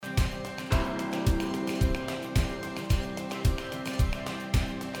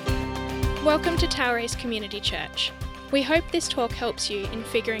Welcome to Taurus Community Church. We hope this talk helps you in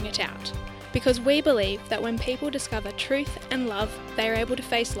figuring it out, because we believe that when people discover truth and love, they are able to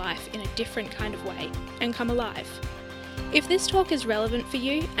face life in a different kind of way and come alive. If this talk is relevant for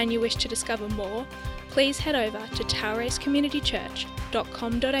you and you wish to discover more, please head over to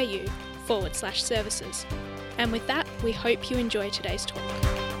tauruscommunitychurch.com.au/services. And with that, we hope you enjoy today's talk.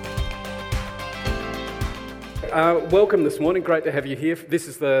 Welcome this morning. Great to have you here. This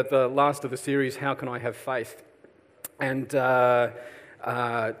is the last of the series, How Can I Have Faith? And 2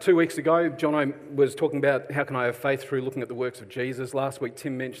 weeks ago, Jono was talking about how can I have faith through looking at the works of Jesus. Last week,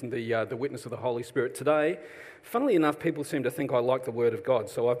 Tim mentioned the witness of the Holy Spirit. Today, funnily enough, people seem to think I like the Word of God,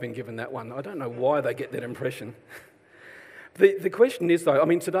 so I've been given that one. I don't know why they get that impression. The question is, though,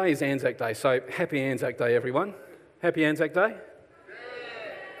 today is Anzac Day, so happy Anzac Day, everyone. Happy Anzac Day?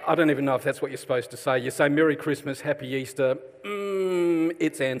 I don't even know if that's what you're supposed to say. You say Merry Christmas, Happy Easter.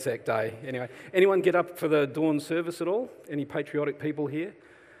 It's Anzac Day. Anyway, anyone get up for the dawn service at all? Any patriotic people here?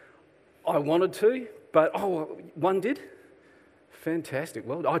 I wanted to, but one did? Fantastic.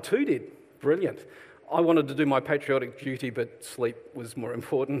 Well, I too did. Brilliant. I wanted to do my patriotic duty, but sleep was more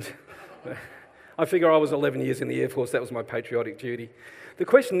important. I figure I was 11 years in the Air Force, that was my patriotic duty. The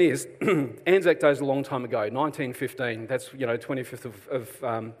question is, Anzac Day is a long time ago, 1915, that's 25th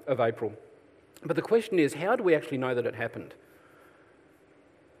of April. But the question is, how do we actually know that it happened?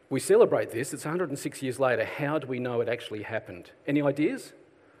 We celebrate this, it's 106 years later, how do we know it actually happened? Any ideas?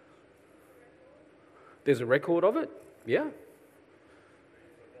 There's a record of it, yeah.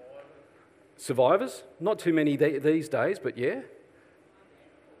 Survivors? Not too many these days, but yeah.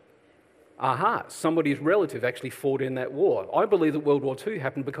 Somebody's relative actually fought in that war. I believe that World War II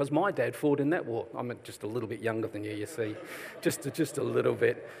happened because my dad fought in that war. I'm just a little bit younger than you see. Just a little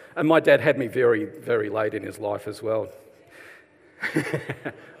bit. And my dad had me very, very late in his life as well.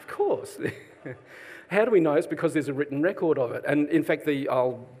 Of course. How do we know? It's because there's a written record of it. And in fact,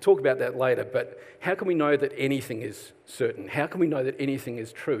 I'll talk about that later, but how can we know that anything is certain? How can we know that anything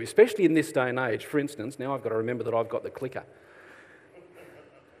is true? Especially in this day and age. For instance, now I've got to remember that I've got the clicker.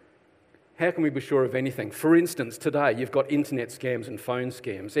 How can we be sure of anything? For instance, today you've got internet scams and phone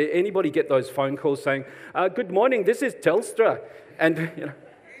scams. Anybody get those phone calls saying, "Good morning, this is Telstra," and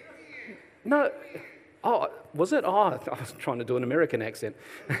no, was it? I was trying to do an American accent.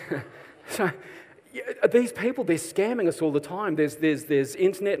 So these people, they're scamming us all the time. There's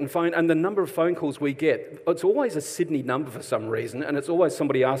internet and phone, and the number of phone calls we get, it's always a Sydney number for some reason, and it's always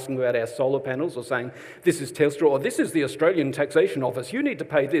somebody asking about our solar panels or saying, "This is Telstra," or "This is the Australian Taxation Office. You need to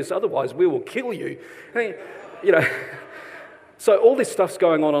pay this, otherwise we will kill you." So all this stuff's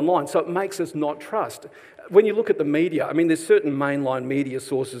going on online, so it makes us not trust. When you look at the media, there's certain mainline media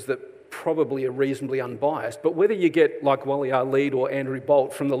sources that probably are reasonably unbiased, but whether you get like Wally Lead or Andrew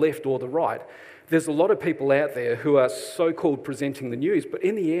Bolt from the left or the right, there's a lot of people out there who are so-called presenting the news, but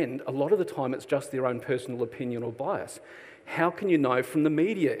in the end, a lot of the time it's just their own personal opinion or bias. How can you know from the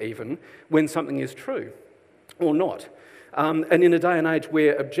media even when something is true or not? And in a day and age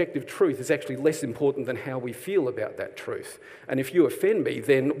where objective truth is actually less important than how we feel about that truth. And if you offend me,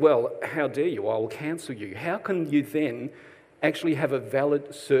 then, well, how dare you? I will cancel you. How can you then actually have a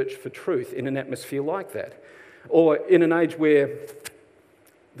valid search for truth in an atmosphere like that? Or in an age where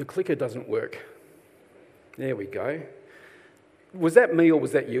the clicker doesn't work. There we go. Was that me or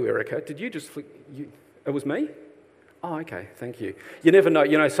was that you, Erica? Did you just flick? It was me? Oh, okay, thank you. You never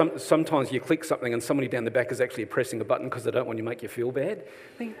know, sometimes you click something and somebody down the back is actually pressing a button because they don't want to make you feel bad.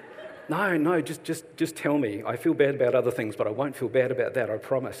 No, just tell me. I feel bad about other things, but I won't feel bad about that, I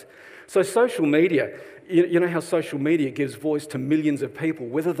promise. So social media, you know how social media gives voice to millions of people,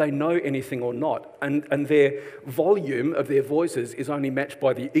 whether they know anything or not, and their volume of their voices is only matched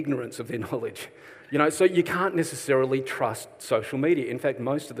by the ignorance of their knowledge. So you can't necessarily trust social media. In fact,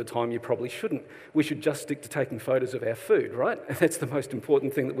 most of the time you probably shouldn't. We should just stick to taking photos of our food, right? That's the most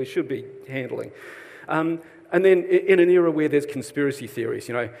important thing that we should be handling. And then in an era where there's conspiracy theories,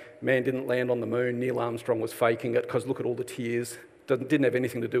 man didn't land on the moon, Neil Armstrong was faking it because look at all the tears. Didn't have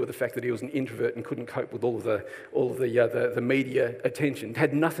anything to do with the fact that he was an introvert and couldn't cope with all of the media attention. It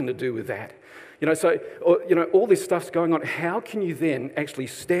had nothing to do with that. All this stuff's going on. How can you then actually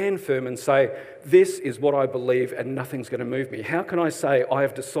stand firm and say, this is what I believe and nothing's going to move me? How can I say, I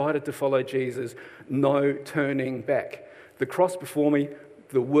have decided to follow Jesus, no turning back? The cross before me,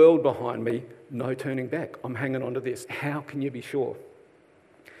 the world behind me, no turning back. I'm hanging on to this. How can you be sure?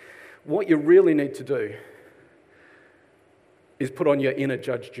 What you really need to do is put on your inner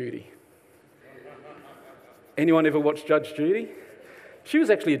Judge Judy. Anyone ever watched Judge Judy? She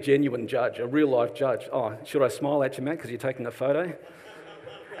was actually a genuine judge, a real-life judge. Oh, should I smile at you, Matt, because you're taking a photo?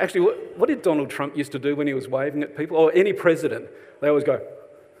 Actually, what did Donald Trump used to do when he was waving at people? Or any president? They always go,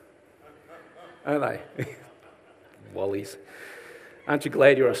 aren't they? Wallies. Aren't you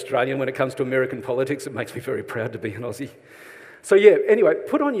glad you're Australian when it comes to American politics? It makes me very proud to be an Aussie. So yeah, anyway,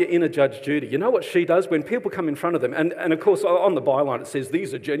 put on your inner Judge Judy. You know what she does when people come in front of them? And of course, on the byline it says,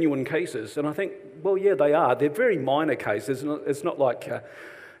 these are genuine cases. And I think, well, yeah, they are. They're very minor cases. It's not like,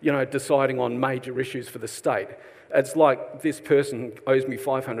 deciding on major issues for the state. It's like, this person owes me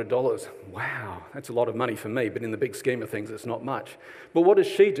 $500. Wow, that's a lot of money for me, but in the big scheme of things, it's not much. But what does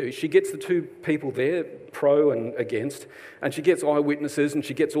she do? She gets the two people there, pro and against, and she gets eyewitnesses, and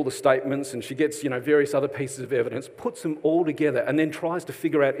she gets all the statements, and she gets, various other pieces of evidence, puts them all together, and then tries to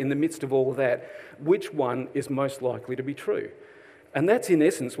figure out, in the midst of all of that, which one is most likely to be true. And that's, in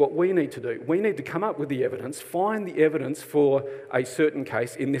essence, what we need to do. We need to come up with the evidence, find the evidence for a certain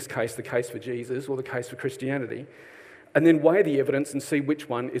case, in this case, the case for Jesus or the case for Christianity, and then weigh the evidence and see which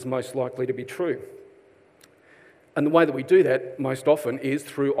one is most likely to be true. And the way that we do that most often is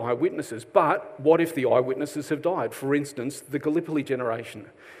through eyewitnesses. But what if the eyewitnesses have died? For instance, the Gallipoli generation.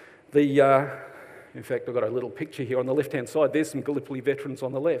 In fact, I've got a little picture here on the left-hand side. There's some Gallipoli veterans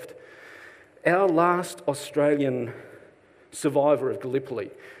on the left. Our last Australian survivor of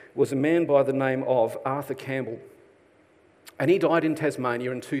Gallipoli was a man by the name of Arthur Campbell. And he died in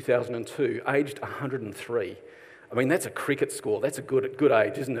Tasmania in 2002, aged 103. I mean, that's a cricket score. That's a good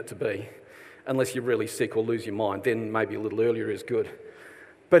age, isn't it, to be? Unless you're really sick or lose your mind, then maybe a little earlier is good.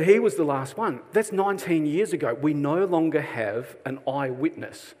 But he was the last one. That's 19 years ago. We no longer have an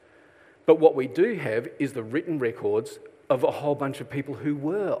eyewitness. But what we do have is the written records of a whole bunch of people who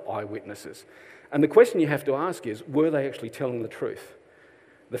were eyewitnesses. And the question you have to ask is, were they actually telling the truth?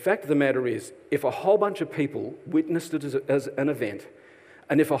 The fact of the matter is, if a whole bunch of people witnessed it as an event,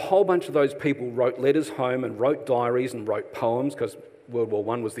 and if a whole bunch of those people wrote letters home and wrote diaries and wrote poems, because World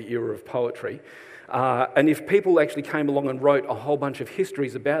War I was the era of poetry, and if people actually came along and wrote a whole bunch of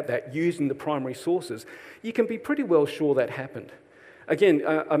histories about that using the primary sources, you can be pretty well sure that happened. Again,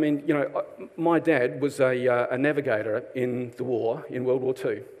 my dad was a navigator in the war, in World War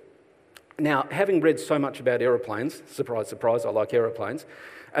II. Now, having read so much about aeroplanes, surprise, surprise, I like aeroplanes,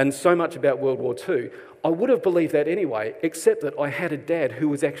 and so much about World War II, I would have believed that anyway, except that I had a dad who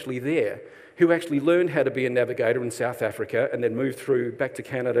was actually there, who actually learned how to be a navigator in South Africa and then moved through back to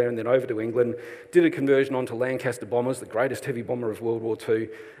Canada and then over to England, did a conversion onto Lancaster bombers, the greatest heavy bomber of World War II,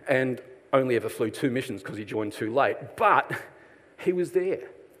 and only ever flew 2 missions because he joined too late. But he was there.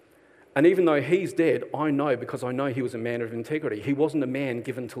 And even though he's dead, I know, because I know he was a man of integrity. He wasn't a man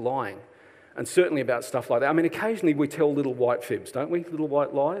given to lying. And certainly about stuff like that. I mean, occasionally we tell little white fibs, don't we? Little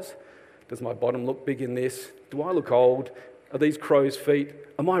white lies. Does my bottom look big in this? Do I look old? Are these crow's feet?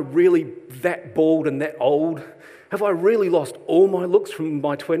 Am I really that bald and that old? Have I really lost all my looks from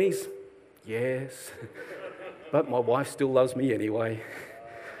my 20s? Yes. But my wife still loves me anyway.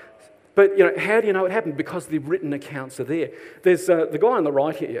 But, how do you know it happened? Because the written accounts are there. There's the guy on the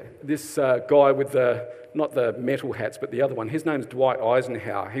right here, this guy with not the metal hats, but the other one. His name's Dwight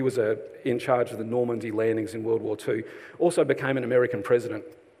Eisenhower. He was in charge of the Normandy landings in World War II. Also became an American president.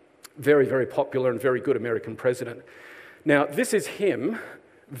 Very, very popular and very good American president. Now, this is him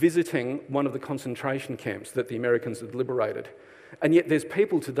visiting one of the concentration camps that the Americans had liberated. And yet there's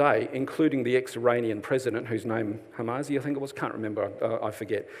people today, including the ex-Iranian president, whose name, Hamazi, I think it was, can't remember, I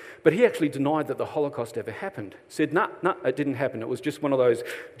forget. But he actually denied that the Holocaust ever happened. Said, no, it didn't happen. It was just one of those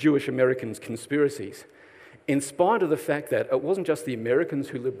Jewish Americans' conspiracies. In spite of the fact that it wasn't just the Americans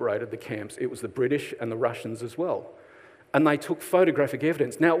who liberated the camps, it was the British and the Russians as well. And they took photographic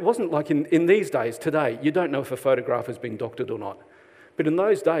evidence. Now, it wasn't like in these days, today, you don't know if a photograph has been doctored or not. But in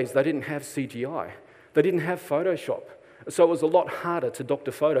those days, they didn't have CGI. They didn't have Photoshop. So it was a lot harder to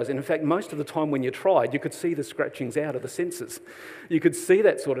doctor photos. And in fact, most of the time when you tried, you could see the scratchings out of the sensors. You could see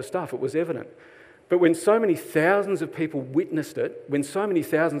that sort of stuff. It was evident. But when so many thousands of people witnessed it, when so many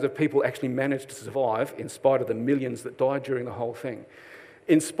thousands of people actually managed to survive, in spite of the millions that died during the whole thing,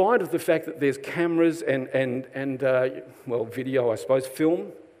 in spite of the fact that there's cameras and video, I suppose,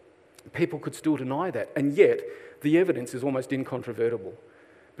 film, people could still deny that. And yet, the evidence is almost incontrovertible.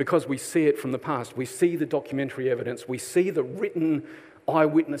 Because we see it from the past. We see the documentary evidence. We see the written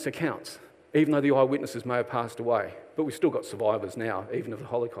eyewitness accounts, even though the eyewitnesses may have passed away. But we've still got survivors now, even of the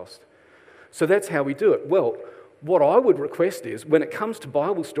Holocaust. So that's how we do it. Well, what I would request is, when it comes to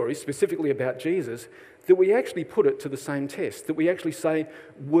Bible stories, specifically about Jesus, that we actually put it to the same test, that we actually say,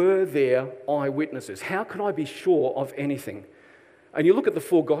 were there eyewitnesses? How can I be sure of anything? And you look at the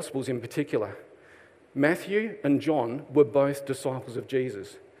 4 Gospels in particular. Matthew and John were both disciples of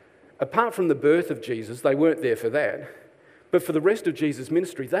Jesus. Apart from the birth of Jesus, they weren't there for that. But for the rest of Jesus'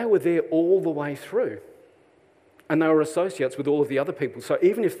 ministry, they were there all the way through. And they were associates with all of the other people. So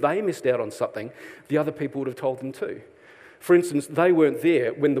even if they missed out on something, the other people would have told them too. For instance, they weren't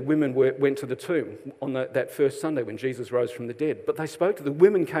there when the women went to the tomb on that first Sunday when Jesus rose from the dead. But they spoke to the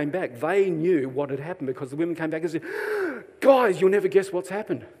women, came back. They knew what had happened because the women came back and said, guys, you'll never guess what's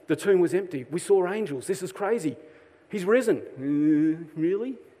happened. The tomb was empty. We saw angels. This is crazy. He's risen.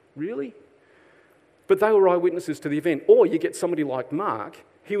 Really? Really? But they were eyewitnesses to the event. Or you get somebody like Mark.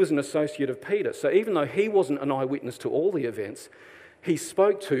 He was an associate of Peter. So even though he wasn't an eyewitness to all the events, he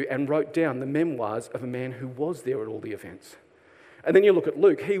spoke to and wrote down the memoirs of a man who was there at all the events. And then you look at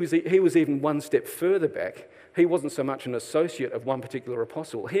Luke, he was even one step further back. He wasn't so much an associate of one particular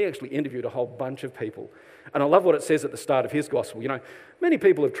apostle. He actually interviewed a whole bunch of people. And I love what it says at the start of his gospel. You know, many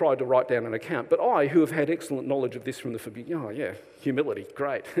people have tried to write down an account, but I, who have had excellent knowledge of this from the humility,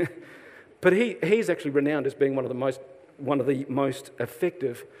 great. But he's actually renowned as being one of the most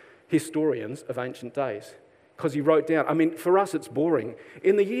effective historians of ancient days. Because he wrote down, I mean, for us it's boring.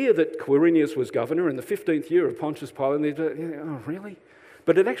 In the year that Quirinius was governor, in the 15th year of Pontius Pilate, oh, really?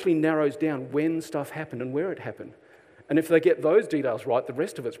 But it actually narrows down when stuff happened and where it happened. And if they get those details right, the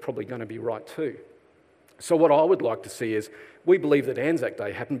rest of it's probably going to be right too. So what I would like to see is, we believe that Anzac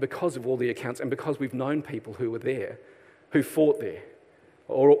Day happened because of all the accounts and because we've known people who were there, who fought there.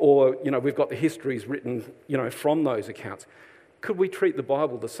 Or we've got the histories written, from those accounts. Could we treat the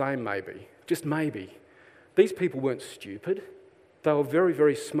Bible the same maybe? Just maybe. These people weren't stupid. They were very,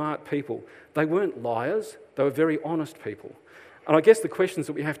 very smart people. They weren't liars. They were very honest people. And I guess the questions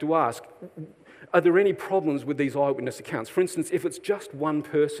that we have to ask, are there any problems with these eyewitness accounts? For instance, if it's just one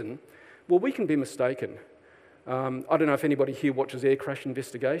person, well, we can be mistaken. I don't know if anybody here watches Air Crash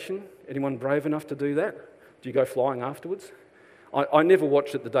Investigation. Anyone brave enough to do that? Do you go flying afterwards? I never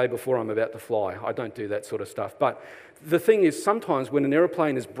watch it the day before I'm about to fly. I don't do that sort of stuff. But the thing is, sometimes when an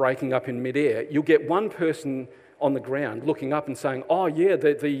aeroplane is breaking up in midair, you'll get one person on the ground looking up and saying, oh yeah,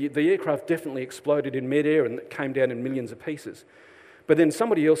 the aircraft definitely exploded in midair and came down in millions of pieces. But then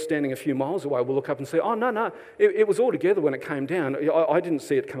somebody else standing a few miles away will look up and say, oh no, it was all together when it came down. I didn't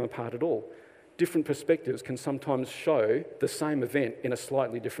see it come apart at all. Different perspectives can sometimes show the same event in a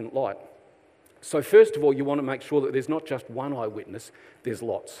slightly different light. So first of all, you want to make sure that there's not just one eyewitness, there's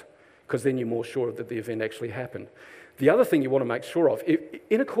lots, because then you're more sure that the event actually happened. The other thing you want to make sure of,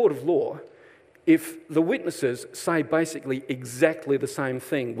 in a court of law, if the witnesses say basically exactly the same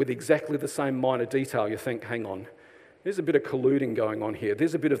thing with exactly the same minor detail, you think, hang on, there's a bit of colluding going on here.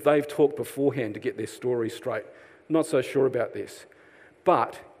 There's a bit of they've talked beforehand to get their story straight. Not so sure about this.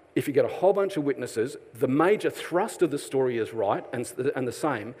 But if you get a whole bunch of witnesses, the major thrust of the story is right and the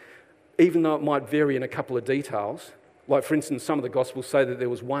same, even though it might vary in a couple of details. Like, for instance, some of the Gospels say that there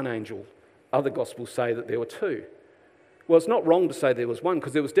was one angel. Other Gospels say that there were two. Well, it's not wrong to say there was one,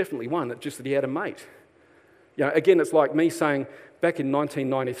 because there was definitely one, it's just that he had a mate. Again, it's like me saying, back in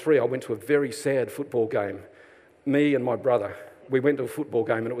 1993, I went to a very sad football game. Me and my brother, we went to a football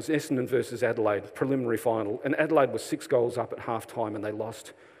game, and it was Essendon versus Adelaide, preliminary final. And Adelaide was 6 goals up at half-time, and they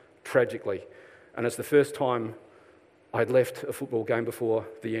lost tragically. And it's the first time I'd left a football game before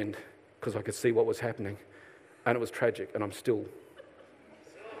the end, because I could see what was happening. And it was tragic, and I'm still...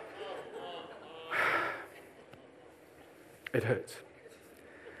 It hurts.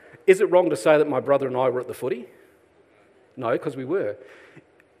 Is it wrong to say that my brother and I were at the footy? No, because we were.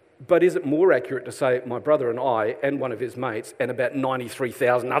 But is it more accurate to say my brother and I and one of his mates and about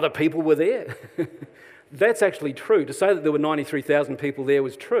 93,000 other people were there? That's actually true. To say that there were 93,000 people there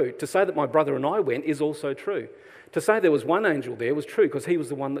was true. To say that my brother and I went is also true. To say there was one angel there was true, because he was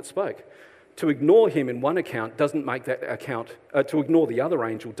the one that spoke. To ignore him in one account doesn't make that account, to ignore the other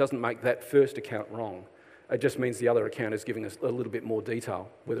angel doesn't make that first account wrong. It just means the other account is giving us a little bit more detail,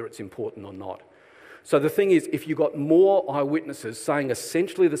 whether it's important or not. So the thing is, if you've got more eyewitnesses saying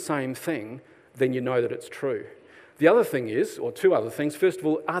essentially the same thing, then you know that it's true. The other thing is, or two other things, first of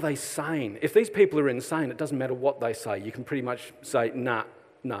all, are they sane? If these people are insane, it doesn't matter what they say. You can pretty much say, nah,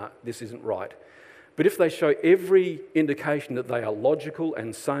 this isn't right. But if they show every indication that they are logical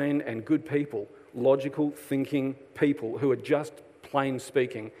and sane and good people, logical, thinking people who are just plain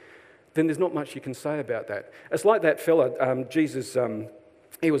speaking, then there's not much you can say about that. It's like that fella, Jesus,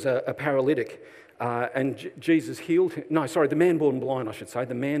 he was a paralytic, and Jesus healed him. No, sorry, the man born blind, I should say,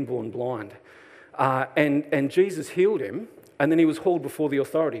 the man born blind. And Jesus healed him, and then he was hauled before the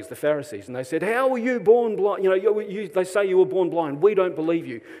authorities, the Pharisees, and they said, how were you born blind? They say you were born blind. We don't believe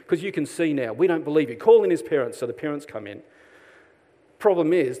you, because you can see now. We don't believe you. Call in his parents, so the parents come in.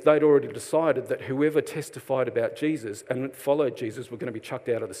 Problem is, they'd already decided that whoever testified about Jesus and followed Jesus were going to be chucked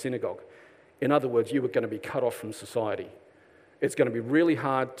out of the synagogue. In other words, you were going to be cut off from society. It's going to be really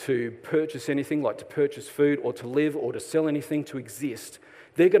hard to purchase anything, like to purchase food or to live or to sell anything, to exist.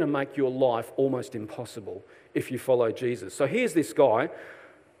 They're going to make your life almost impossible if you follow Jesus. So here's this guy.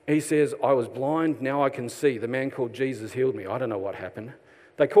 He says, I was blind, now I can see. The man called Jesus healed me. I don't know what happened.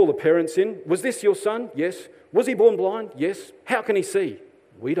 They call the parents in. Was this your son? Yes. Was he born blind? Yes. How can he see?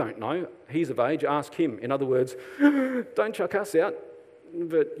 We don't know. He's of age. Ask him. In other words, don't chuck us out,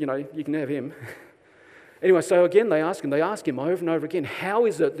 but, you can have him. Anyway, so again, they ask him over and over again, how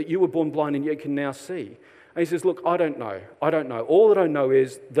is it that you were born blind and yet can now see? And he says, look, I don't know. All that I know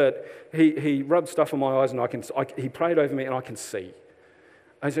is that he rubbed stuff on my eyes and he prayed over me and I can see.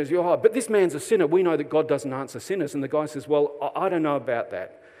 And he says, but this man's a sinner. We know that God doesn't answer sinners. And the guy says, well, I don't know about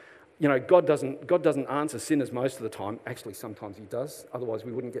that. God doesn't answer sinners most of the time. Actually, sometimes he does. Otherwise,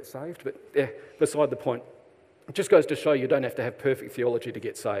 we wouldn't get saved. But beside the point. It just goes to show you don't have to have perfect theology to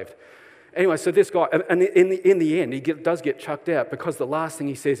get saved. Anyway, so this guy, and in the end, he does get chucked out because the last thing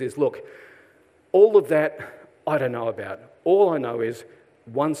he says is, look, all of that I don't know about. All I know is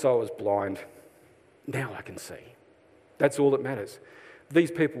once I was blind, now I can see. That's all that matters.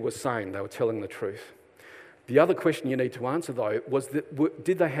 These people were saying they were telling the truth. The other question you need to answer, though, was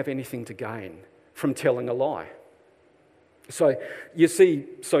did they have anything to gain from telling a lie? So you see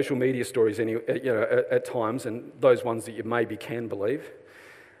social media stories at times, and those ones that you maybe can believe.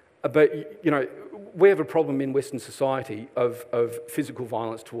 But, we have a problem in Western society of physical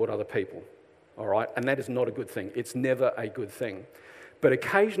violence toward other people, all right? And that is not a good thing. It's never a good thing. But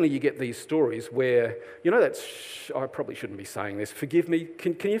occasionally you get these stories where, I probably shouldn't be saying this. Forgive me.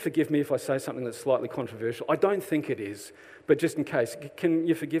 Can you forgive me if I say something that's slightly controversial? I don't think it is, but just in case, can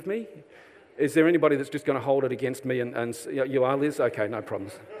you forgive me? Is there anybody that's just going to hold it against me and you are, Liz? Okay, no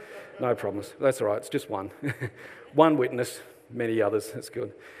problems. No problems. That's all right. It's just one. One witness, many others. That's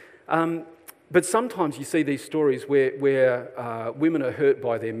good. But sometimes you see these stories where women are hurt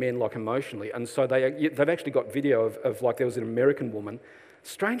by their men, like emotionally, and so they've actually got video of like there was an American woman.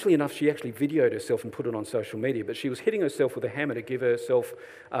 Strangely enough, she actually videoed herself and put it on social media, but she was hitting herself with a hammer to give herself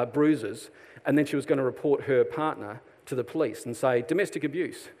bruises, and then she was going to report her partner to the police and say domestic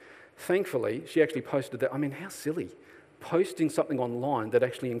abuse. Thankfully, she actually posted that. I mean, how silly. Posting something online that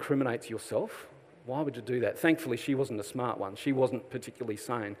actually incriminates yourself? Why would you do that? Thankfully, she wasn't a smart one. She wasn't particularly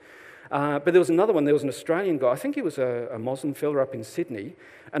sane. But there was another one. There was an Australian guy. I think he was a Muslim fella up in Sydney.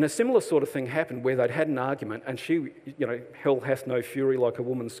 And a similar sort of thing happened where they'd had an argument and she, hell hath no fury like a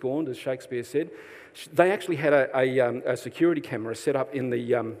woman scorned, as Shakespeare said. They actually had a security camera set up in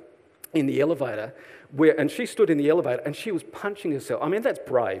the elevator and she stood in the elevator and she was punching herself. I mean, that's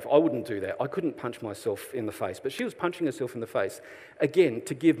brave. I wouldn't do that. I couldn't punch myself in the face, but she was punching herself in the face, again,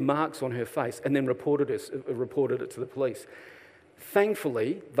 to give marks on her face and then reported it to the police.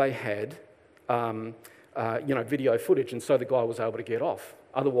 Thankfully, they had video footage, and so the guy was able to get off.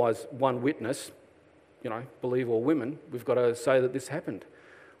 Otherwise, one witness, believe all women, we've got to say that this happened.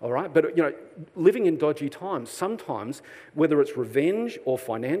 All right, but living in dodgy times, sometimes, whether it's revenge or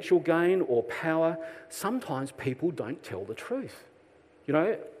financial gain or power, sometimes people don't tell the truth.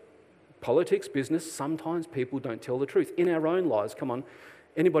 Politics, business, sometimes people don't tell the truth. In our own lives, come on,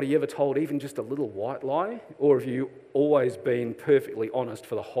 anybody ever told even just a little white lie? Or have you always been perfectly honest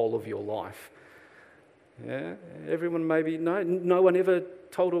for the whole of your life? Yeah, everyone maybe, no one ever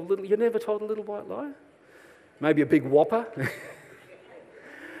told a little, you never told a little white lie? Maybe a big whopper?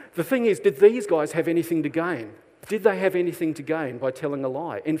 The thing is, did these guys have anything to gain? Did they have anything to gain by telling a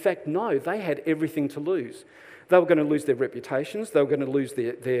lie? In fact, no, they had everything to lose. They were going to lose their reputations, they were going to lose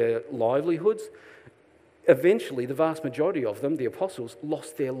their livelihoods. Eventually, the vast majority of them, the apostles,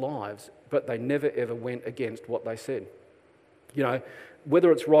 lost their lives, but they never ever went against what they said.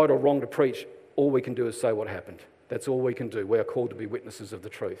 Whether it's right or wrong to preach, all we can do is say what happened. That's all we can do. We are called to be witnesses of the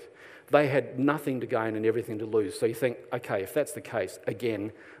truth. They had nothing to gain and everything to lose. So you think, okay, if that's the case,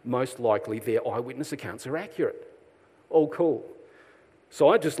 again, most likely their eyewitness accounts are accurate. All cool. So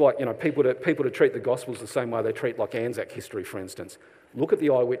I just like, people to treat the Gospels the same way they treat like Anzac history, for instance. Look at the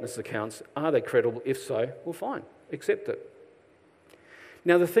eyewitness accounts. Are they credible? If so, well, fine. Accept it.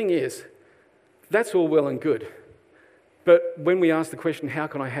 Now, the thing is, that's all well and good. But when we ask the question, how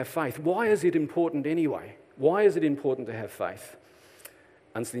can I have faith? Why is it important anyway? Why is it important to have faith?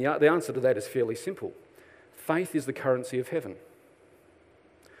 And so the answer to that is fairly simple. Faith is the currency of heaven.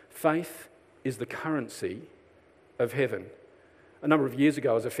 Faith is the currency of heaven. A number of years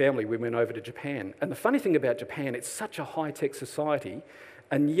ago, as a family, we went over to Japan. And the funny thing about Japan, it's such a high-tech society,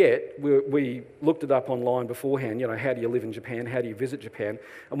 and yet we looked it up online beforehand, how do you live in Japan, how do you visit Japan?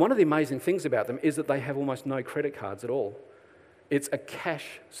 And one of the amazing things about them is that they have almost no credit cards at all. It's a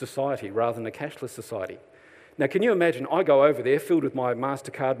cash society rather than a cashless society. Now, can you imagine, I go over there filled with my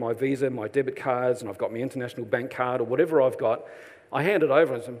MasterCard, my Visa, my debit cards, and I've got my international bank card or whatever I've got. I hand it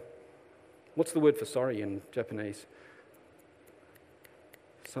over and say, what's the word for sorry in Japanese?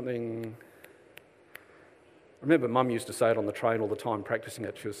 Something... I remember Mum used to say it on the train all the time, practicing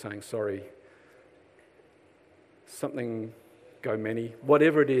it. She was saying sorry. Something go many.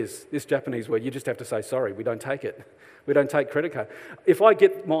 Whatever it is, this Japanese word, you just have to say sorry. We don't take it. We don't take credit card. If I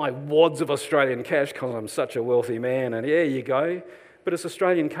get my wads of Australian cash because I'm such a wealthy man, and there you go, but it's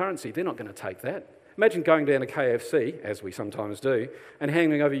Australian currency, they're not going to take that. Imagine going down to KFC, as we sometimes do, and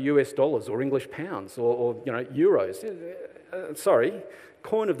handing over US dollars or English pounds or euros. Sorry,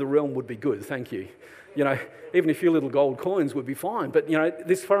 coin of the realm would be good, thank you. Even a few little gold coins would be fine, but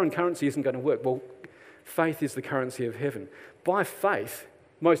this foreign currency isn't going to work. Well, faith is the currency of heaven. By faith,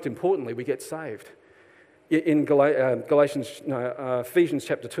 most importantly, we get saved. In Ephesians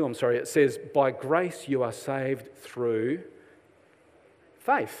chapter 2, it says, by grace you are saved through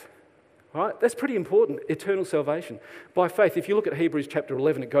faith. All right? That's pretty important, eternal salvation. By faith, if you look at Hebrews chapter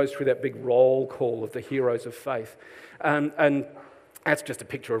 11, it goes through that big roll call of the heroes of faith. And that's just a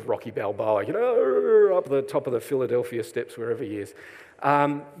picture of Rocky Balboa, up the top of the Philadelphia steps, wherever he is.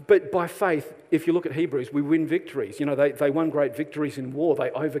 But by faith, if you look at Hebrews, we win victories. They won great victories in war. They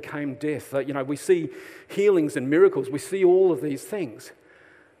overcame death. We see healings and miracles. We see all of these things.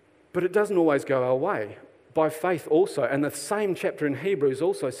 But it doesn't always go our way. By faith also, and the same chapter in Hebrews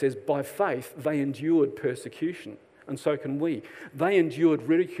also says, by faith they endured persecution, and so can we. They endured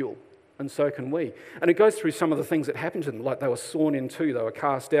ridicule, and so can we. And it goes through some of the things that happened to them, like they were sawn in two, they were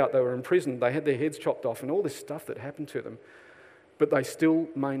cast out, they were imprisoned, they had their heads chopped off, and all this stuff that happened to them. But they still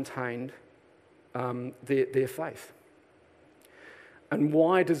maintained their faith. And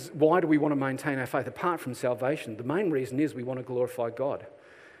why do we want to maintain our faith? Apart from salvation, the main reason is we want to glorify God.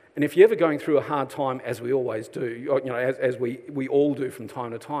 And if you're ever going through a hard time, as we always do, as we all do from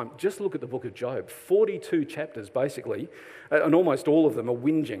time to time, just look at the book of Job. 42 chapters, basically, and almost all of them are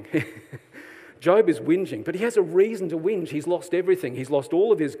whinging. Job is whinging, but he has a reason to whinge. He's lost everything. He's lost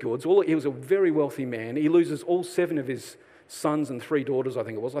all of his goods. He was a very wealthy man. He loses all 7 of his sons and 3 daughters, I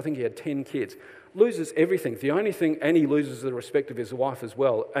think it was. I think he had 10 kids. Loses everything. The only thing, and he loses the respect of his wife as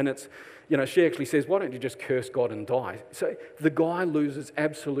well. And it's, she actually says, why don't you just curse God and die? So the guy loses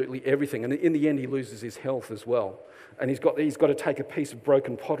absolutely everything. And in the end, he loses his health as well. And he's got to take a piece of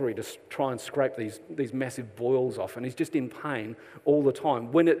broken pottery to try and scrape these massive boils off. And he's just in pain all the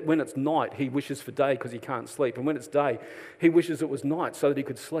time. When it's night, he wishes for day because he can't sleep. And when it's day, he wishes it was night so that he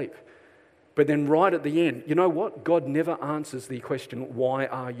could sleep. But then right at the end, you know what? God never answers the question, why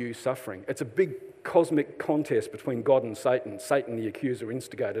are you suffering? It's a big cosmic contest between God and Satan. Satan, the accuser,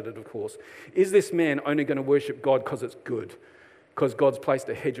 instigated it, of course. Is this man only going to worship God because it's good? Because God's placed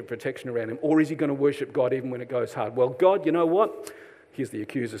a hedge of protection around him? Or is he going to worship God even when it goes hard? Well, God, you know what? Here's the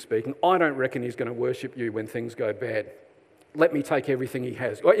accuser speaking. I don't reckon he's going to worship you when things go bad. Let me take everything he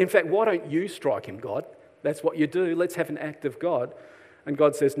has. In fact, why don't you strike him, God? That's what you do. Let's have an act of God. And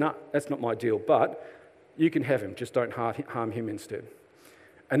God says, no, that's not my deal, but you can have him, just don't harm him instead.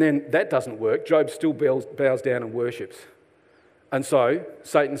 And then that doesn't work. Job still bows down and worships. And so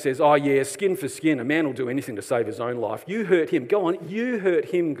Satan says, oh yeah, skin for skin, a man will do anything to save his own life. You hurt him, go on, you hurt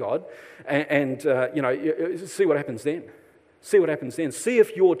him, God, and see what happens then. See what happens then. See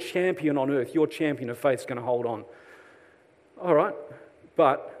if your champion on earth, your champion of faith is going to hold on. All right,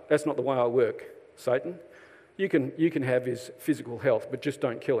 but that's not the way I work, Satan. You can have his physical health, but just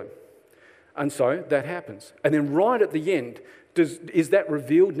don't kill him. And so that happens. And then right at the end, is that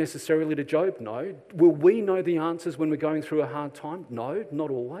revealed necessarily to Job? No. Will we know the answers when we're going through a hard time? No,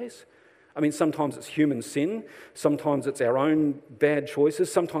 not always. I mean, sometimes it's human sin. Sometimes it's our own bad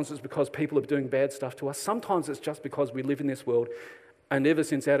choices. Sometimes it's because people are doing bad stuff to us. Sometimes it's just because we live in this world, and ever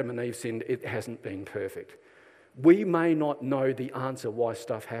since Adam and Eve sinned, it hasn't been perfect. We may not know the answer why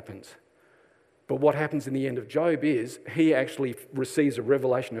stuff happens. But what happens in the end of Job is he actually receives a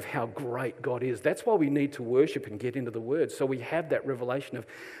revelation of how great God is. That's why we need to worship and get into the Word, so we have that revelation of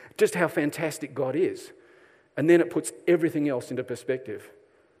just how fantastic God is. And then it puts everything else into perspective.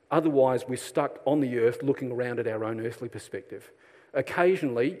 Otherwise, we're stuck on the earth looking around at our own earthly perspective.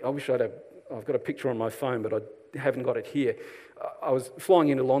 Occasionally, I've got a picture on my phone, but I haven't got it here. I was flying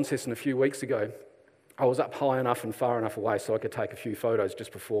into Launceston a few weeks ago. I was up high enough and far enough away so I could take a few photos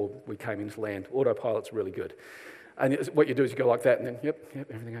just before we came into land. Autopilot's really good. And what you do is you go like that and then, yep,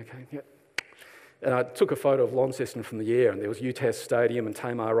 everything okay, yep. And I took a photo of Launceston from the air, and there was UTAS Stadium and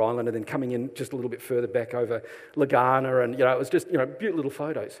Tamar Island, and then coming in just a little bit further back over Lagana, and it was just beautiful little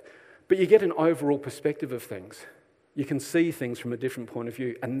photos. But you get an overall perspective of things. You can see things from a different point of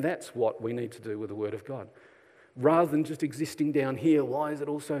view, and that's what we need to do with the Word of God. Rather than just existing down here, why is it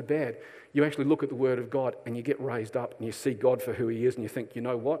all so bad? You actually look at the Word of God and you get raised up and you see God for who He is and you think, you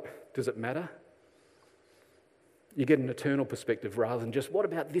know what? Does it matter? You get an eternal perspective rather than just, what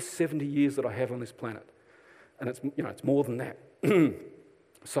about this 70 years that I have on this planet? And it's more than that.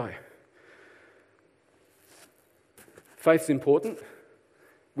 So, faith's important.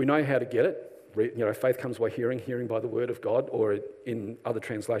 We know how to get it. Faith comes by hearing, hearing by the word of God, or in other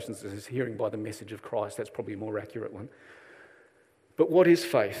translations it says hearing by the message of Christ. That's probably a more accurate one. But what is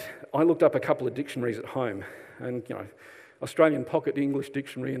faith? I looked up a couple of dictionaries at home, and Australian Pocket English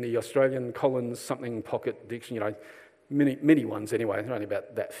Dictionary and the Australian Collins something Pocket Dictionary, many ones anyway, they're only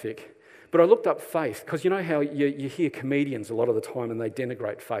about that thick. But I looked up faith, because you know how you hear comedians a lot of the time and they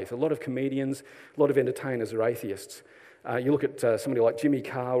denigrate faith. A lot of comedians, a lot of entertainers are atheists. You look at somebody like Jimmy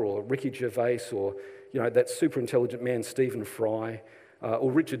Carr or Ricky Gervais or that super intelligent man Stephen Fry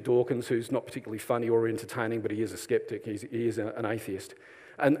or Richard Dawkins, who's not particularly funny or entertaining, but he is a skeptic. He is an atheist.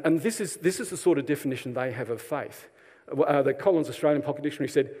 And this is the sort of definition they have of faith. The Collins Australian Pocket Dictionary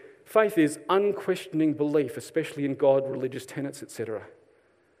said, faith is unquestioning belief, especially in God, religious tenets, etc.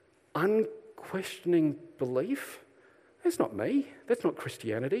 Unquestioning belief? That's not me. That's not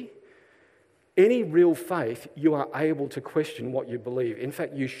Christianity. Any real faith, you are able to question what you believe. In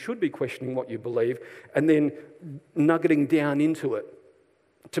fact, you should be questioning what you believe and then nuggeting down into it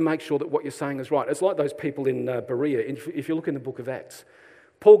to make sure that what you're saying is right. It's like those people in Berea. If you look in the book of Acts,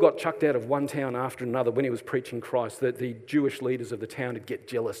 Paul got chucked out of one town after another when he was preaching Christ, that the Jewish leaders of the town would get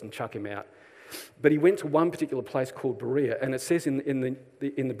jealous and chuck him out. But he went to one particular place called Berea, and it says in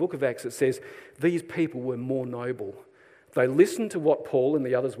the book of Acts, it says, these people were more noble. They listened to what Paul and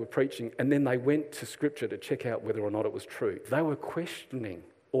the others were preaching, and then they went to Scripture to check out whether or not it was true. They were questioning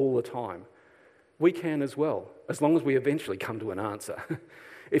all the time. We can as well, as long as we eventually come to an answer.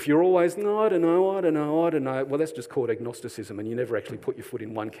 If you're always, no, I don't know, well, that's just called agnosticism, and you never actually put your foot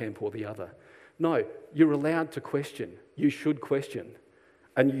in one camp or the other. No, you're allowed to question. You should question.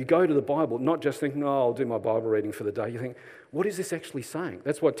 And you go to the Bible, not just thinking, I'll do my Bible reading for the day. You think, what is this actually saying?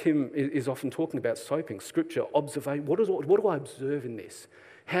 That's what Tim is often talking about, soaping, Scripture, observation. What do I observe in this?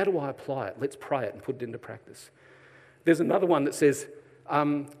 How do I apply it? Let's pray it and put it into practice. There's another one that says,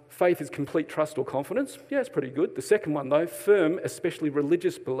 faith is complete trust or confidence. Yeah, it's pretty good. The second one, though, firm, especially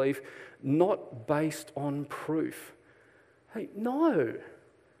religious belief, not based on proof. Hey, no,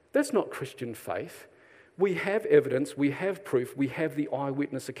 that's not Christian faith. We have evidence, we have proof, we have the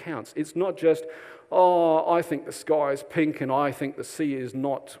eyewitness accounts. It's not just, I think the sky is pink and I think the sea is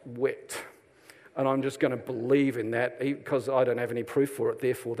not wet. And I'm just going to believe in that because I don't have any proof for it,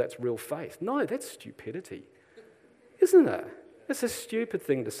 therefore that's real faith. No, that's stupidity, isn't it? It's a stupid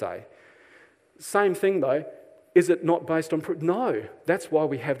thing to say. Same thing though, is it not based on proof? No, that's why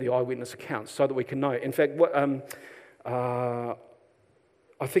we have the eyewitness accounts, so that we can know. In fact,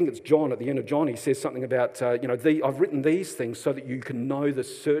 I think it's John, at the end of John, he says something about, I've written these things so that you can know the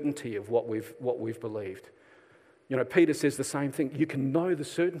certainty of what we've believed. Peter says the same thing. You can know the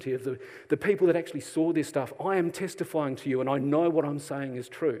certainty of the people that actually saw this stuff. I am testifying to you and I know what I'm saying is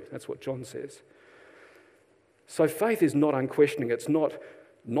true. That's what John says. So faith is not unquestioning. It's not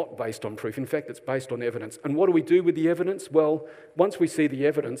based on proof. In fact, it's based on evidence. And what do we do with the evidence? Well, once we see the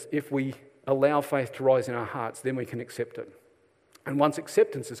evidence, if we allow faith to rise in our hearts, then we can accept it. And once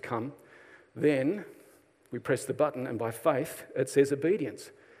acceptance has come, then we press the button, and by faith, it says obedience.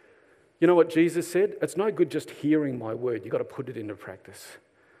 You know what Jesus said? It's no good just hearing my word. You've got to put it into practice.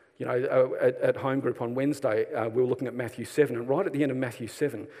 At home group on Wednesday, we were looking at Matthew 7, and right at the end of Matthew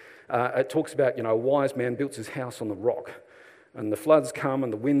 7, it talks about, a wise man built his house on the rock, and the floods come,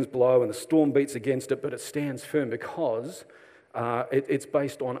 and the winds blow, and the storm beats against it, but it stands firm because it's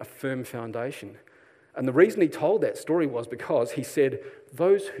based on a firm foundation. And the reason he told that story was because he said,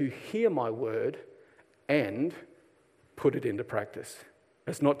 those who hear my word and put it into practice.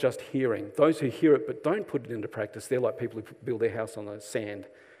 It's not just hearing. Those who hear it but don't put it into practice, they're like people who build their house on the sand.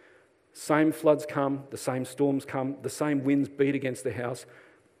 Same floods come, the same storms come, the same winds beat against the house,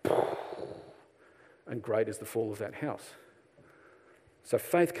 and great is the fall of that house. So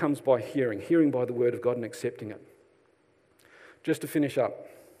faith comes by hearing by the word of God and accepting it. Just to finish up,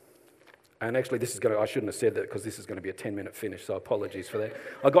 and actually I shouldn't have said that because this is going to be a 10-minute finish, so apologies for that.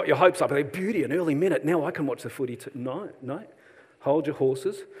 I got your hopes up. Beauty, an early minute. Now I can watch the footy too. No. Hold your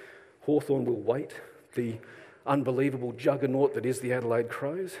horses. Hawthorn will wait. The unbelievable juggernaut that is the Adelaide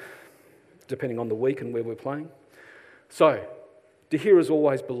Crows, depending on the week and where we're playing. So, to hear is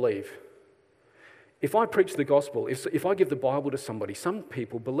always believe. If I preach the gospel, if I give the Bible to somebody, some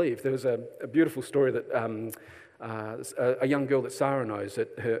people believe. There was a beautiful story that a young girl that Sarah knows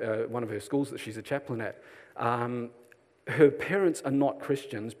at one of her schools that she's a chaplain at. Her parents are not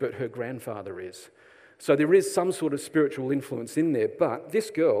Christians, but her grandfather is. So there is some sort of spiritual influence in there. But this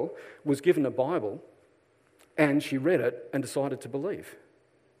girl was given a Bible, and she read it and decided to believe.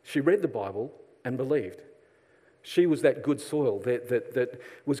 She read the Bible and believed. She was that good soil that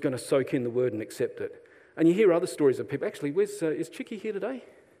was going to soak in the word and accept it. And you hear other stories of people. Actually, is Chicky here today?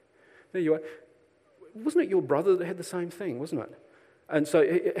 There you are. Wasn't it your brother that had the same thing, wasn't it? And so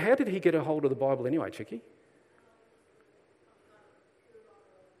how did he get a hold of the Bible anyway, Chicky?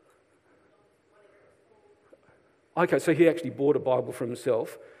 Okay, so he actually bought a Bible for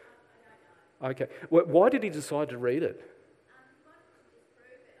himself. Okay. Why did he decide to read it?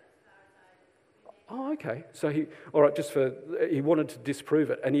 Oh, okay. So he wanted to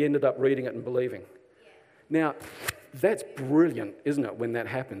disprove it, and he ended up reading it and believing. Now, that's brilliant, isn't it, when that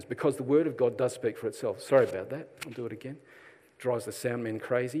happens? Because the Word of God does speak for itself. Sorry about that. I'll do it again. Drives the sound men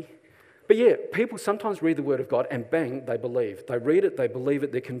crazy. But yeah, people sometimes read the Word of God and bang, they believe. They read it, they believe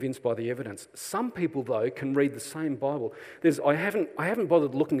it, they're convinced by the evidence. Some people, though, can read the same Bible. I haven't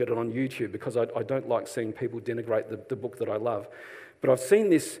bothered looking at it on YouTube because I don't like seeing people denigrate the book that I love. But I've seen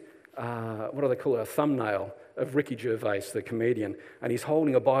this, what do they call it, a thumbnail of Ricky Gervais, the comedian, and he's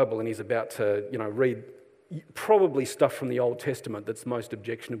holding a Bible and he's about to, read probably stuff from the Old Testament that's most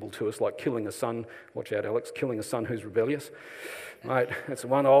objectionable to us, like killing a son. Watch out, Alex, killing a son who's rebellious. Mate, that's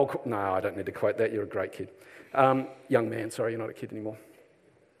one old... No, I don't need to quote that. You're a great kid. Young man, sorry, you're not a kid anymore.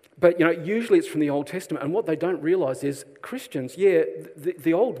 But, usually it's from the Old Testament. And what they don't realise is Christians,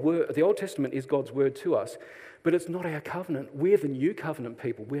 the Old Testament is God's word to us, but it's not our covenant. We're the New Covenant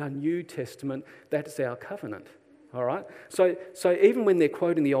people. We are New Testament. That's our covenant. All right? So even when they're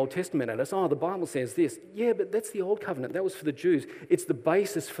quoting the Old Testament at us, the Bible says this. Yeah, but that's the Old Covenant. That was for the Jews. It's the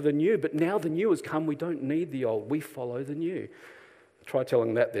basis for the New. But now the New has come. We don't need the Old. We follow the New. Try telling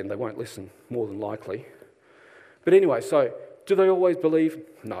them that then. They won't listen, more than likely. But anyway, so do they always believe?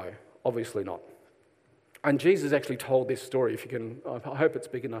 No, obviously not. And Jesus actually told this story, if you can, I hope it's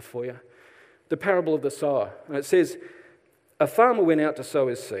big enough for you. The parable of the sower. And it says, a farmer went out to sow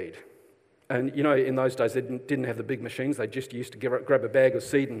his seed. And, in those days, they didn't have the big machines. They just used to grab a bag of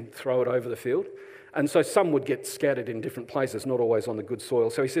seed and throw it over the field. And so some would get scattered in different places, not always on the good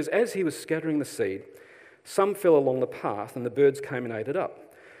soil. So he says, as he was scattering the seed, some fell along the path and the birds came and ate it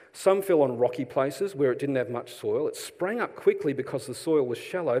up. Some fell on rocky places where it didn't have much soil. It sprang up quickly because the soil was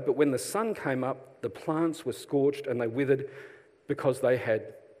shallow, but when the sun came up, the plants were scorched and they withered because they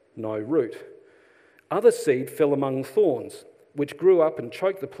had no root. Other seed fell among thorns, which grew up and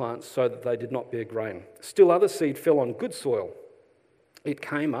choked the plants so that they did not bear grain. Still other seed fell on good soil. It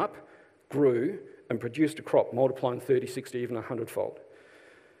came up, grew, and produced a crop, multiplying 30, 60, even 100-fold.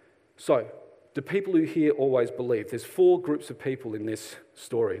 So, do people who hear always believe? There's 4 groups of people in this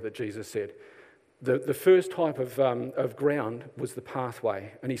story that Jesus said. The first type of ground was the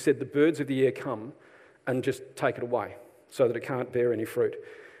pathway. And he said the birds of the air come and just take it away so that it can't bear any fruit.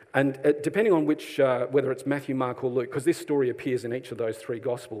 And depending on which, whether it's Matthew, Mark, or Luke, because this story appears in each of those 3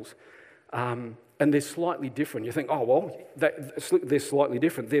 Gospels, and they're slightly different. You think, they're slightly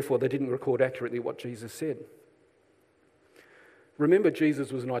different, therefore they didn't record accurately what Jesus said. Remember,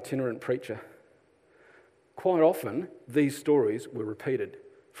 Jesus was an itinerant preacher. Quite often, these stories were repeated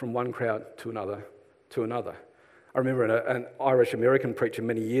from one crowd to another to another. I remember an Irish-American preacher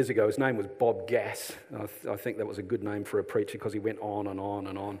many years ago, his name was Bob Gass. I think that was a good name for a preacher because he went on and on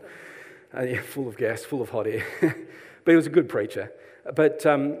and on. Full of gas, full of hot air. But he was a good preacher. But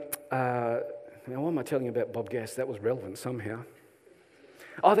now why am I telling you about Bob Gass? That was relevant somehow.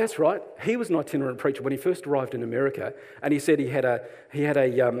 Oh, that's right. He was an itinerant preacher when he first arrived in America, and he said he had a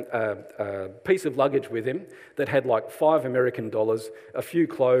piece of luggage with him that had like $5 American, a few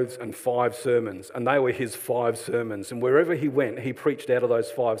clothes, and 5 sermons, and they were his 5 sermons. And wherever he went, he preached out of those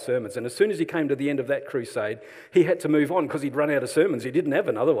 5 sermons. And as soon as he came to the end of that crusade, he had to move on because he'd run out of sermons. He didn't have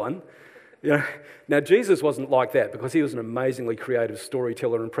another one. Now, Jesus wasn't like that because he was an amazingly creative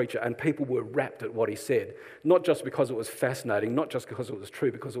storyteller and preacher, and people were rapt at what he said, not just because it was fascinating, not just because it was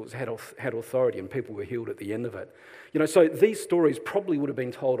true, because it had authority and people were healed at the end of it. So these stories probably would have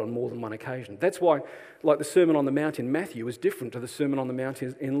been told on more than one occasion. That's why, like the Sermon on the Mount in Matthew is different to the Sermon on the Mount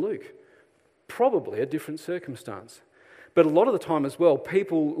in Luke. Probably a different circumstance. But a lot of the time as well,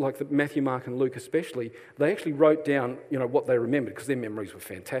 people like Matthew, Mark and Luke especially, they actually wrote down what they remembered because their memories were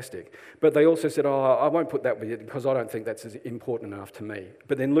fantastic. But they also said, I won't put that bit in because I don't think that's as important enough to me.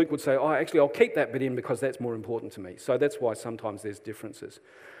 But then Luke would say, I'll keep that bit in because that's more important to me. So that's why sometimes there's differences.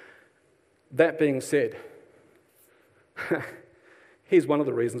 That being said, here's one of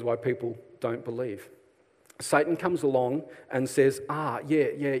the reasons why people don't believe. Satan comes along and says,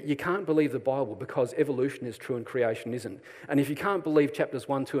 you can't believe the Bible because evolution is true and creation isn't. And if you can't believe chapters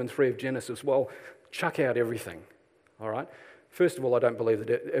 1, 2 and 3 of Genesis, well, chuck out everything, all right? First of all, I don't believe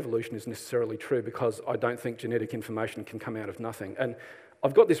that evolution is necessarily true because I don't think genetic information can come out of nothing. And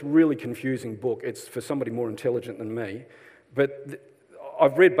I've got this really confusing book. It's for somebody more intelligent than me, but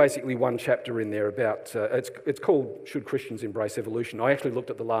I've read basically one chapter in there about, it's called Should Christians Embrace Evolution? I actually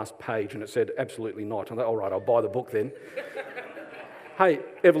looked at the last page and it said absolutely not. I thought, all right, I'll buy the book then. Hey,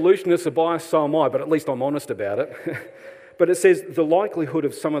 evolutionists are biased, so am I, but at least I'm honest about it. But it says the likelihood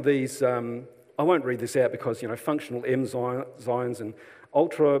of some of these, I won't read this out because, functional enzymes and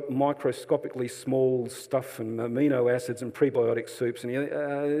ultra-microscopically small stuff and amino acids and prebiotic soups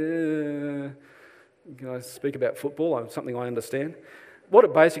and, can I speak about football? Something I understand. What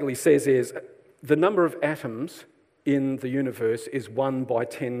it basically says is the number of atoms in the universe is 1 by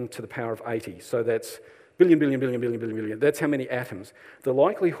 10 to the power of 80. So that's billion. That's how many atoms. The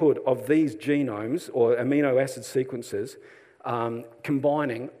likelihood of these genomes or amino acid sequences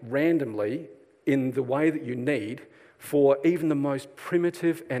combining randomly in the way that you need for even the most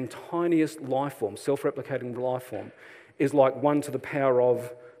primitive and tiniest life form, self-replicating life form, is like 1 to the power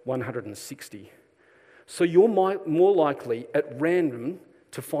of 160. So you're more likely at random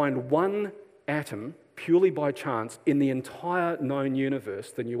to find one atom purely by chance in the entire known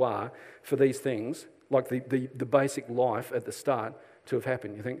universe than you are for these things, like the basic life at the start, to have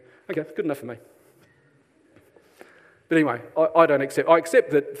happened. You think, okay, good enough for me. But anyway, I don't accept. I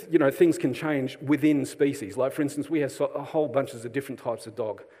accept that things can change within species. Like for instance, we have a whole bunches of different types of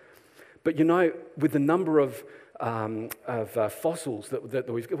dog. But with the number of fossils that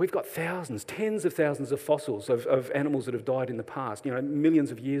we've got thousands, tens of thousands of fossils of animals that have died in the past,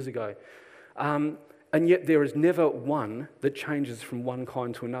 millions of years ago. And yet there is never one that changes from one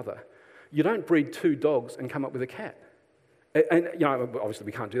kind to another. You don't breed 2 dogs and come up with a cat. And obviously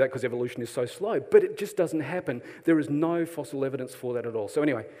we can't do that because evolution is so slow, but it just doesn't happen. There is no fossil evidence for that at all. So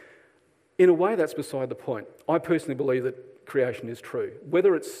anyway, in a way that's beside the point. I personally believe that creation is true.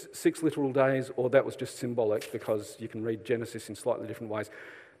 Whether it's 6 literal days or that was just symbolic because you can read Genesis in slightly different ways,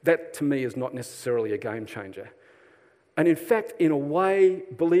 that to me is not necessarily a game changer. And in fact, in a way,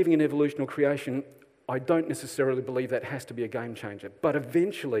 believing in evolution or creation, I don't necessarily believe that has to be a game changer. But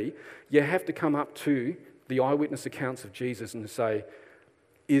eventually, you have to come up to the eyewitness accounts of Jesus and say,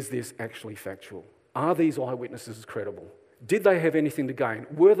 is this actually factual? Are these eyewitnesses credible? Did they have anything to gain?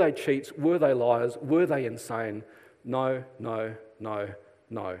 Were they cheats? Were they liars? Were they insane? No.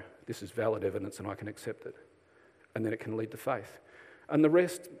 This is valid evidence and I can accept it. And then it can lead to faith. And the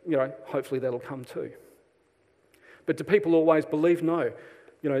rest, hopefully that'll come too. But do people always believe? No.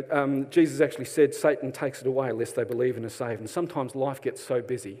 Jesus actually said, Satan takes it away lest they believe and are saved. And sometimes life gets so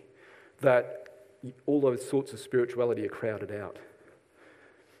busy that all those sorts of spirituality are crowded out.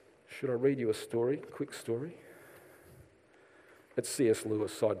 Should I read you a story, a quick story? It's C.S.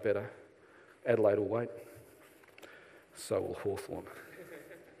 Lewis, side better. Adelaide will wait. So will Hawthorne.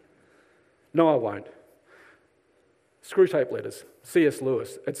 No, I won't. Screwtape letters. C.S.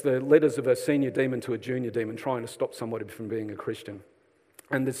 Lewis. It's the letters of a senior demon to a junior demon trying to stop somebody from being a Christian.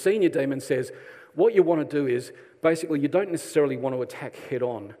 And the senior demon says, what you want to do is, basically, you don't necessarily want to attack head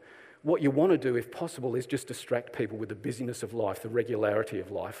on. What you want to do, if possible, is just distract people with the busyness of life, the regularity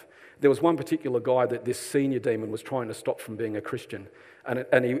of life. There was one particular guy that this senior demon was trying to stop from being a Christian. And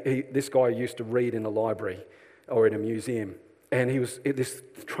this guy used to read in a library or in a museum. And he was this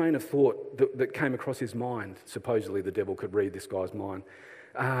train of thought that came across his mind. Supposedly the devil could read this guy's mind.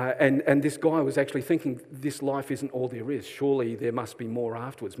 And this guy was actually thinking, this life isn't all there is. Surely there must be more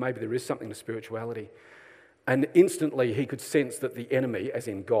afterwards. Maybe there is something to spirituality. And instantly he could sense that the enemy, as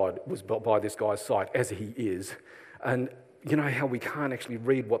in God, was by this guy's side, as he is. And you know how we can't actually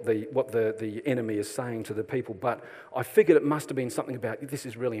read what the enemy is saying to the people, but I figured it must have been something about, this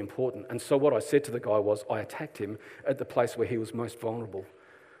is really important. And so what I said to the guy was, I attacked him at the place where he was most vulnerable.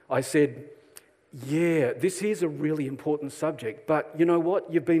 I said, yeah, this is a really important subject, but you know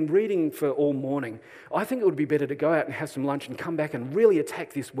what? You've been reading for all morning. I think it would be better to go out and have some lunch and come back and really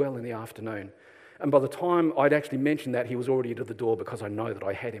attack this well in the afternoon. And by the time I'd actually mentioned that, he was already at the door because I know that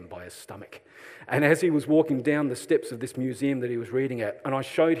I had him by his stomach. And as he was walking down the steps of this museum that he was reading at, and I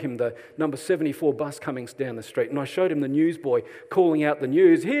showed him the number 74 bus coming down the street, and I showed him the newsboy calling out the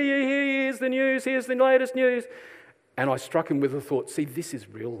news, here's the news, here's the latest news. And I struck him with the thought, see, this is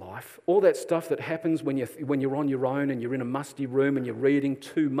real life. All that stuff that happens when you're on your own and you're in a musty room and you're reading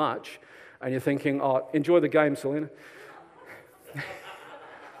too much, and you're thinking, oh, enjoy the game, Selena.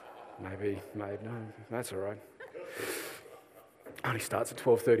 Maybe, no, that's all right. Only starts at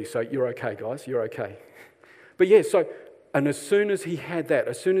 12:30, so you're okay, guys, you're okay. But yeah, so, and as soon as he had that,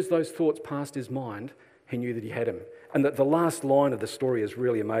 as soon as those thoughts passed his mind, he knew that he had him. And that the last line of the story is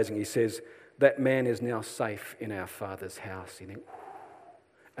really amazing. He says, that man is now safe in our Father's house. You think,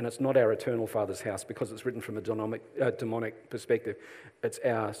 and it's not our eternal Father's house because it's written from a demonic perspective. It's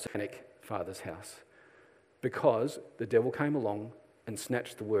our satanic Father's house. Because the devil came along and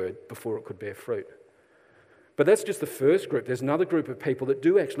snatched the word before it could bear fruit. But that's just the first group. There's another group of people that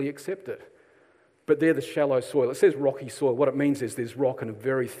do actually accept it. But they're the shallow soil. It says rocky soil. What it means is there's rock and a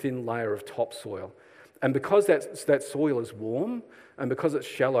very thin layer of topsoil. And because that soil is warm, and because it's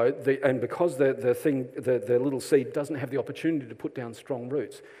shallow, and because the little seed doesn't have the opportunity to put down strong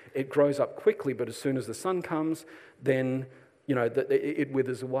roots, it grows up quickly, but as soon as the sun comes, then it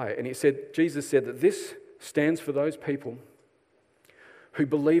withers away. And Jesus said that this stands for those people who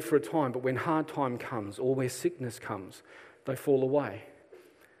believe for a time, but when hard time comes or where sickness comes, they fall away.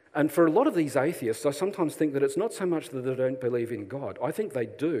 And for a lot of these atheists, I sometimes think that it's not so much that they don't believe in God. I think they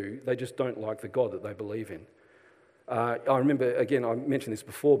do, they just don't like the God that they believe in. I remember, again, I mentioned this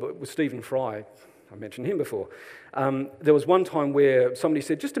before, but with Stephen Fry, I mentioned him before, there was one time where somebody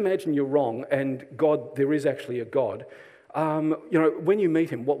said, just imagine you're wrong and God, there is actually a God. When you meet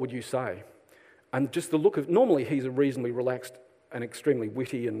him, what would you say? And just the look of, normally he's a reasonably relaxed and extremely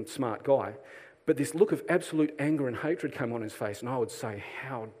witty and smart guy, but this look of absolute anger and hatred came on his face, and I would say,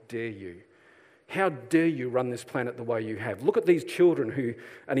 how dare you? How dare you run this planet the way you have? Look at these children who,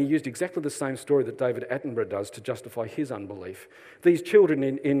 and he used exactly the same story that David Attenborough does to justify his unbelief. These children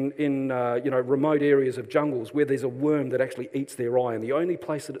in remote areas of jungles where there's a worm that actually eats their eye, and the only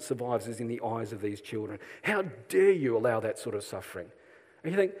place that it survives is in the eyes of these children. How dare you allow that sort of suffering?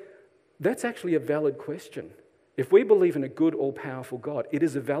 And you think, that's actually a valid question. If we believe in a good, all-powerful God, it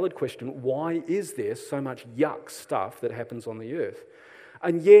is a valid question, why is there so much yuck stuff that happens on the earth?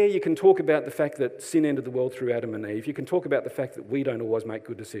 And yeah, you can talk about the fact that sin entered the world through Adam and Eve. You can talk about the fact that we don't always make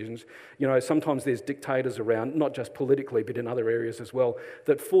good decisions. Sometimes there's dictators around, not just politically, but in other areas as well,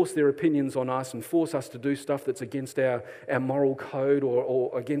 that force their opinions on us and force us to do stuff that's against our moral code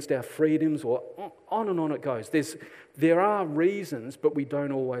or against our freedoms, or on and on it goes. There are reasons, but we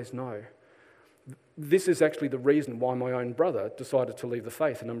don't always know. This is actually the reason why my own brother decided to leave the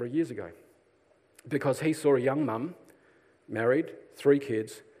faith a number of years ago. Because he saw a young mum, married, 3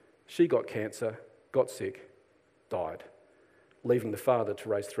 kids, she got cancer, got sick, died, leaving the father to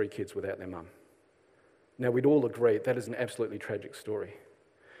raise 3 kids without their mum. Now, we'd all agree that is an absolutely tragic story.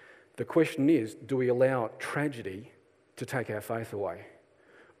 The question is, do we allow tragedy to take our faith away?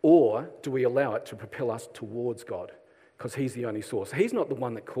 Or do we allow it to propel us towards God? Because he's the only source. He's not the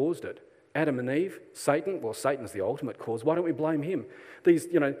one that caused it. Adam and Eve, Satan, well, Satan's the ultimate cause. Why don't we blame him? These,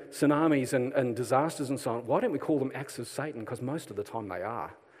 tsunamis and disasters and so on, why don't we call them acts of Satan? Because most of the time they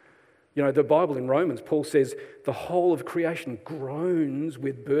are. The Bible in Romans, Paul says, the whole of creation groans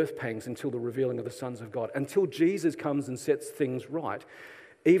with birth pangs until the revealing of the sons of God. Until Jesus comes and sets things right,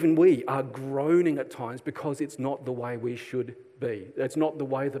 even we are groaning at times because it's not the way we should be. It's not the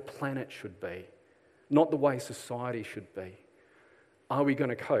way the planet should be. Not the way society should be. Are we going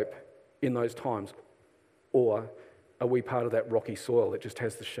to cope in those times, or are we part of that rocky soil that just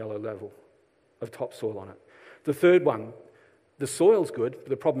has the shallow level of topsoil on it? The third one, the soil's good, but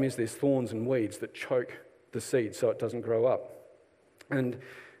the problem is there's thorns and weeds that choke the seed so it doesn't grow up. And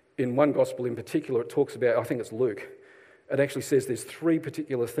in one gospel in particular, it talks about, I think it's Luke, it actually says there's 3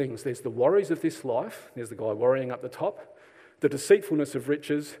 particular things. There's the worries of this life, there's the guy worrying up the top, the deceitfulness of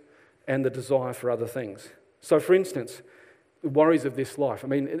riches, and the desire for other things. So for instance, the worries of this life. I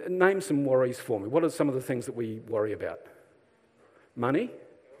mean, name some worries for me. What are some of the things that we worry about? Money?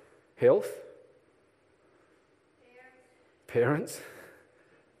 Health? Parents?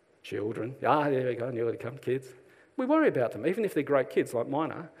 Children? There we go, I knew it would come. Kids. We worry about them, even if they're great kids like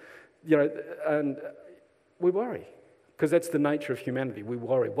mine are. And we worry. Because that's the nature of humanity. We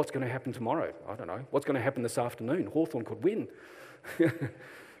worry. What's going to happen tomorrow? I don't know. What's going to happen this afternoon? Hawthorn could win.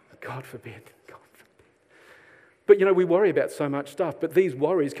 God forbid. But, we worry about so much stuff, but these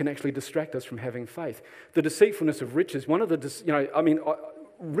worries can actually distract us from having faith. The deceitfulness of riches,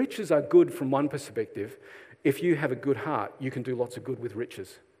 riches are good from one perspective. If you have a good heart, you can do lots of good with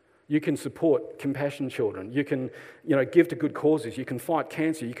riches. You can support compassion children. You can, give to good causes. You can fight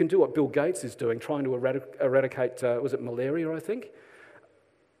cancer. You can do what Bill Gates is doing, trying to eradicate, was it malaria, I think?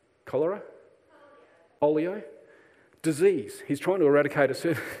 Cholera? Polio? Disease. He's trying to eradicate a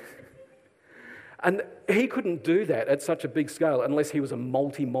certain... And he couldn't do that at such a big scale unless he was a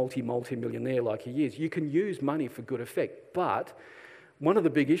multi-millionaire like he is. You can use money for good effect, but One of the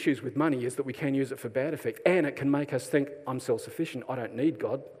big issues with money is that we can use it for bad effect, and it can make us think, I'm self-sufficient, I don't need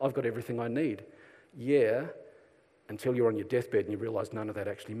God, I've got everything I need. Yeah, until you're on your deathbed and you realise none of that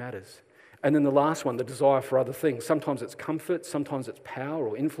actually matters. And then the last one, the desire for other things. Sometimes it's comfort, sometimes it's power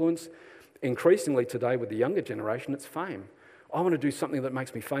or influence. Increasingly today with the younger generation, it's fame. I want to do something that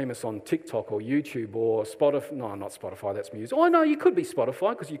makes me famous on TikTok or YouTube or Spotify. No, not Spotify, that's music. Oh, no, you could be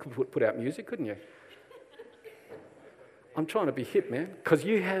Spotify because you could put out music, couldn't you? I'm trying to be hip, man, because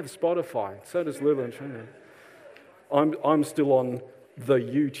you have Spotify. So does Lulu and Trina. I'm still on the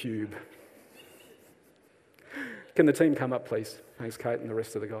YouTube. Can the team come up, please? Thanks, Kate, and the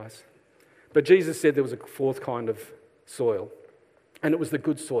rest of the guys. But Jesus said there was a fourth kind of soil, and it was the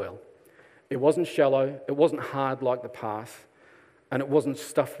good soil. It wasn't shallow, it wasn't hard like the path, and it wasn't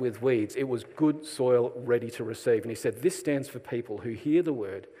stuffed with weeds. It was good soil ready to receive. And he said, this stands for people who hear the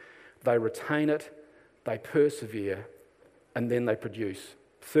word, they retain it, they persevere, and then they produce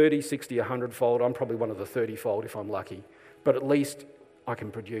 30, 60, 100-fold. I'm probably one of the 30-fold if I'm lucky. But at least I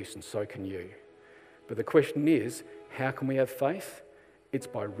can produce, and so can you. But the question is, how can we have faith? It's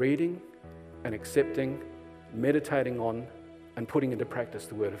by reading and accepting, meditating on, and putting into practice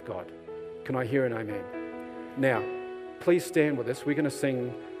the Word of God. Can I hear an amen? Now, please stand with us. We're going to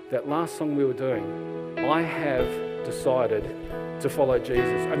sing that last song we were doing. I have decided to follow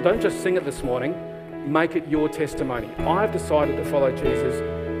Jesus. And don't just sing it this morning. Make it your testimony. I've decided to follow Jesus.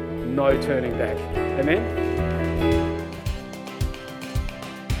 No turning back. Amen?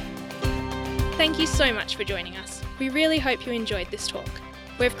 Thank you so much for joining us. We really hope you enjoyed this talk.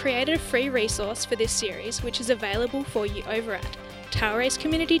 We've created a free resource for this series which is available for you over at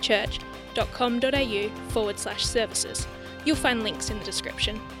toweracecommunitychurch.com.au/services. You'll find links in the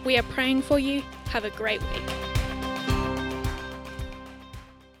description. We are praying for you. Have a great week.